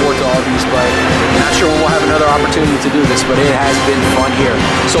looking forward to all these, but I'm not sure when we'll have another opportunity to do this, but it has been fun here.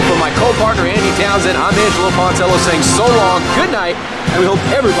 So for my co-partner, Andy Townsend, I'm Angelo Pontello saying so long, good night, and we hope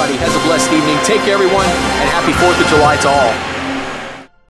everybody has a blessed evening. Take care, everyone, and happy 4th of July to all.